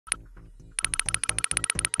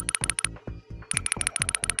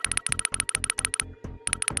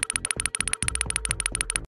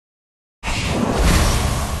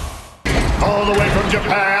All the way from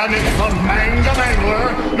Japan, it's the Manga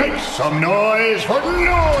Mangler. Make some noise for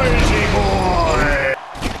Noisy Boy.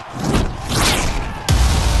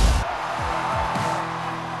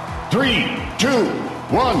 3, 2,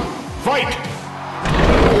 1, fight!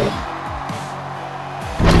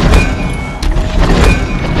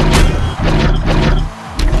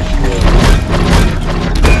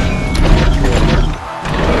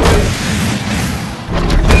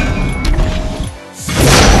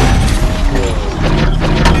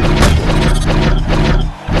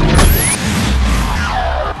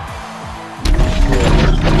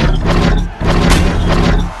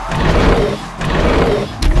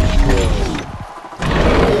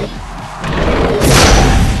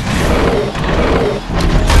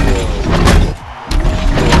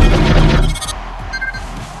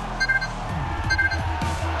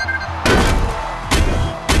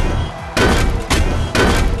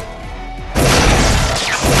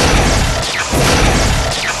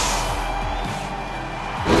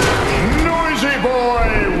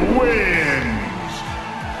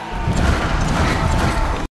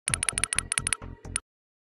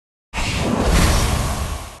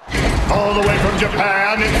 All the way from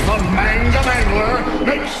Japan, it's the Manga Mangler.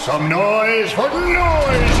 Make some noise for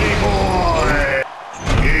Noisy Boy.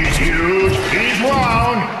 He's huge, he's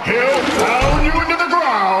round, he'll pound you into the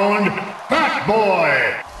ground. Fat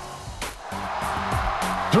Boy.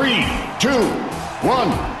 3, 2,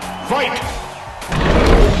 1, fight!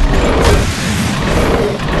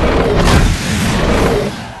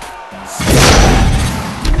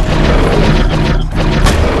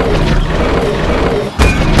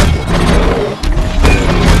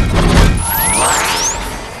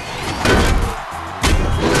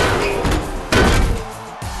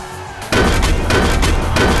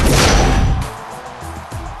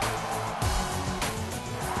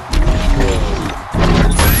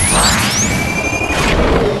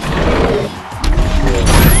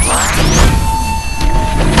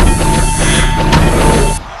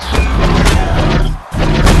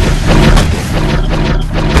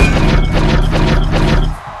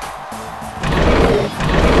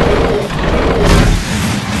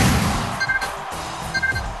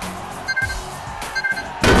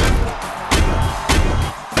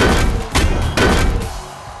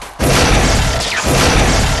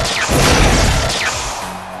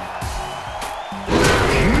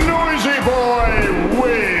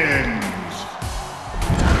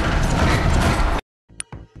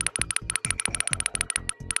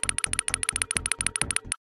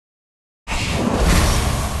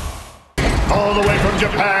 All the way from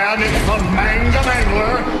Japan, it's the Manga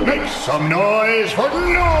Mangler. Make some noise for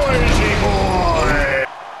Noisy Boy.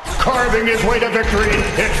 Carving his way to victory,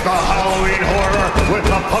 it's the Halloween horror with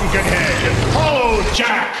the pumpkin head, Hollow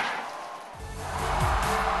Jack.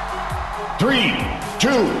 3, 2,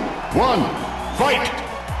 1, fight!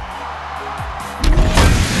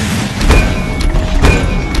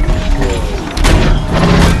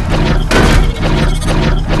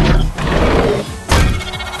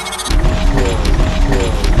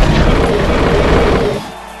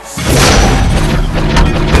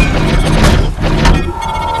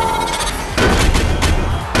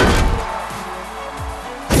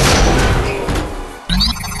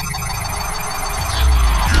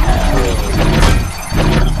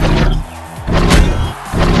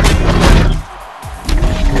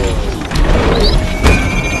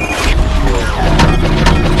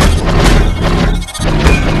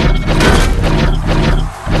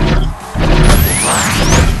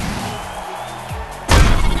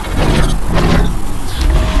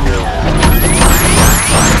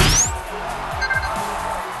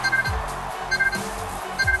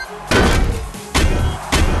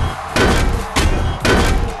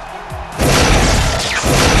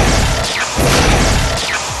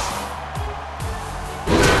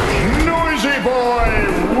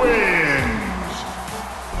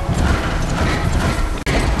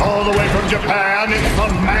 All the way from Japan, it's the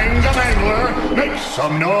Manga Mangler. Make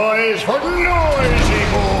some noise for Noisy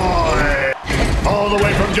Boy. All the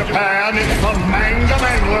way from Japan, it's the Manga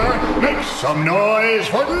Mangler. Make some noise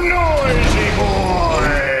for Noisy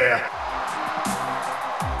Boy.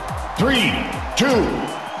 3, 2,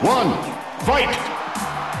 1, fight!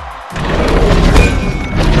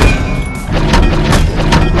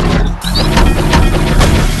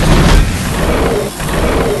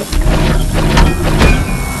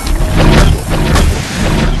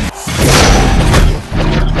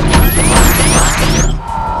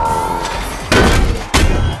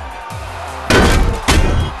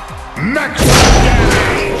 Max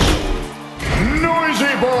damage!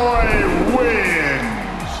 Noisy Boy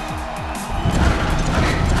wins!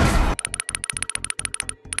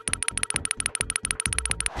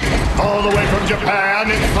 All the way from Japan,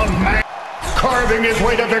 it's the man carving his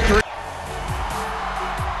way to victory.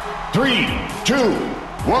 3, 2,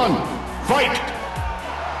 1, fight!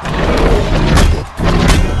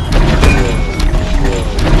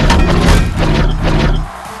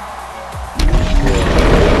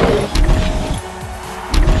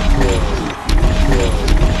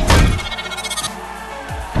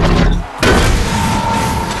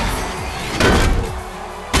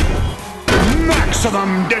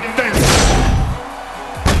 Maximum defense!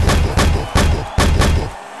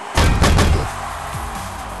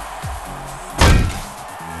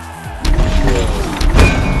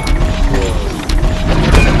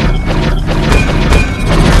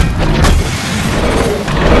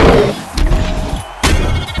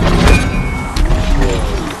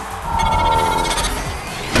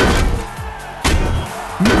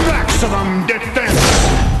 Maximum defense!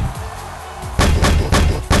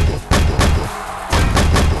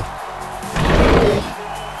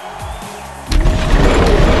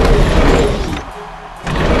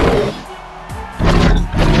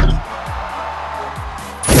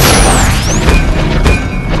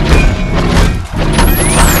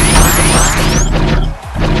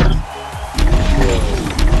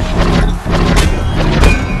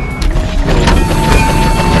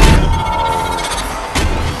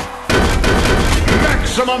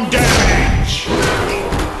 Maximum damage!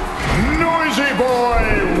 Noisy Boy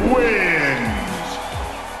wins!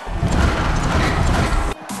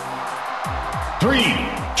 3,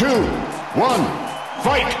 2, 1,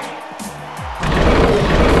 fight!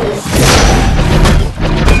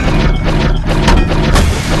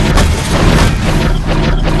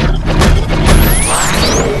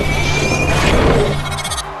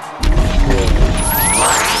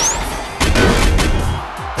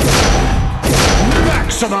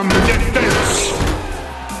 Maximum defense!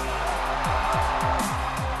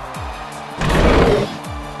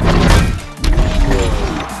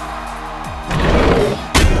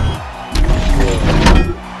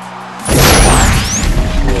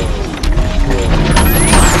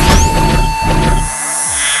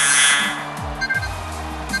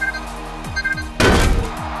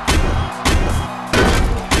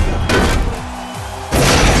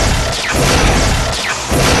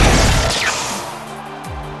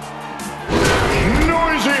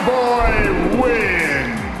 Noisy Boy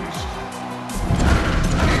wins!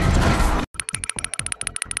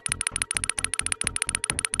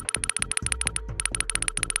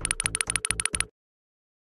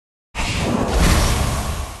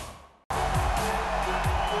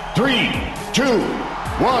 Three, two,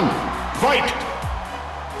 one, fight!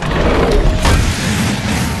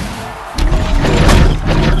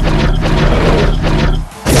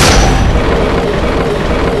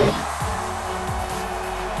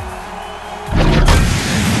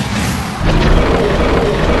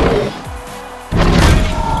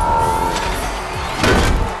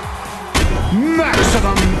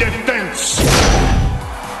 Maximum defense!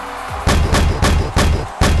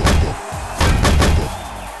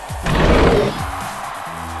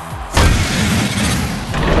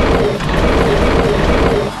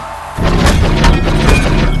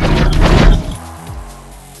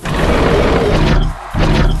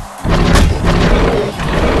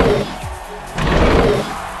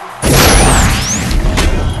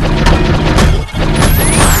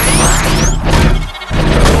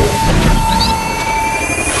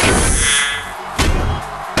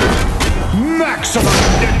 Maximum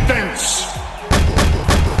defense!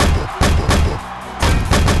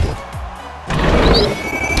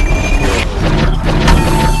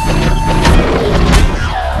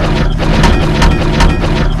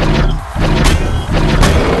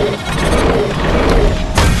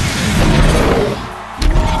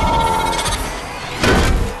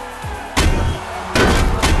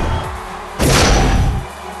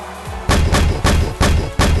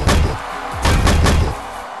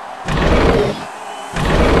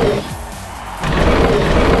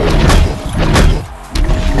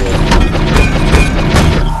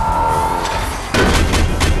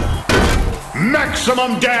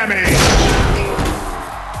 Maximum damage!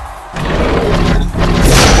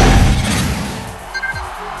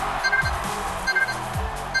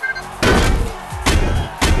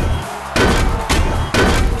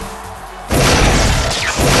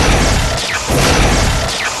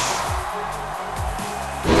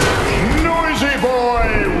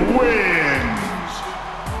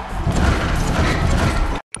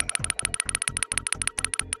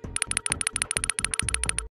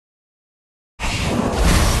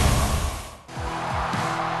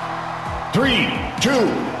 3, 2,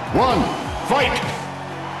 1, fight!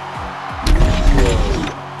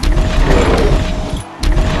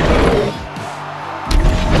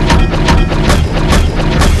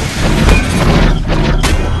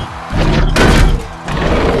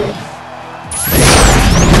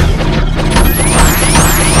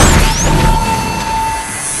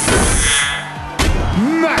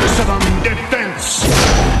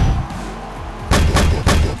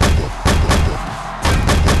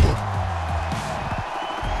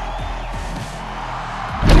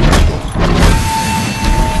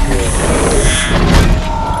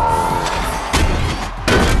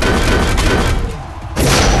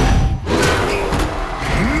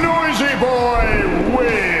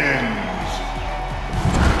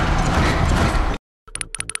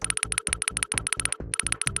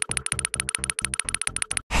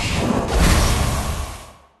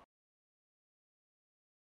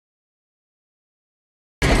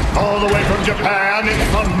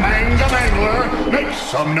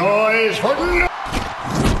 some noise for no...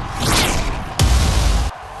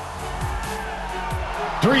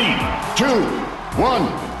 3, 2, 1,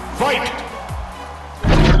 fight!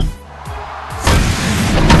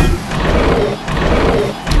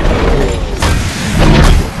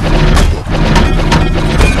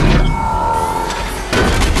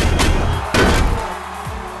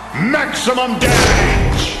 Maximum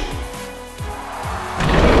damage!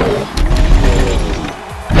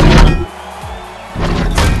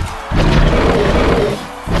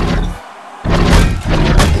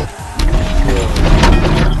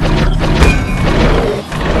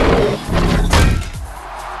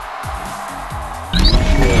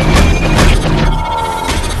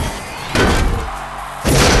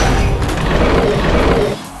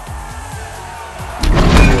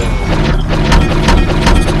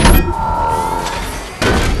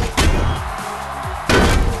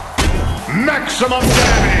 Maximum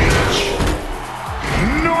damage!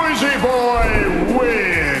 Noisy boy!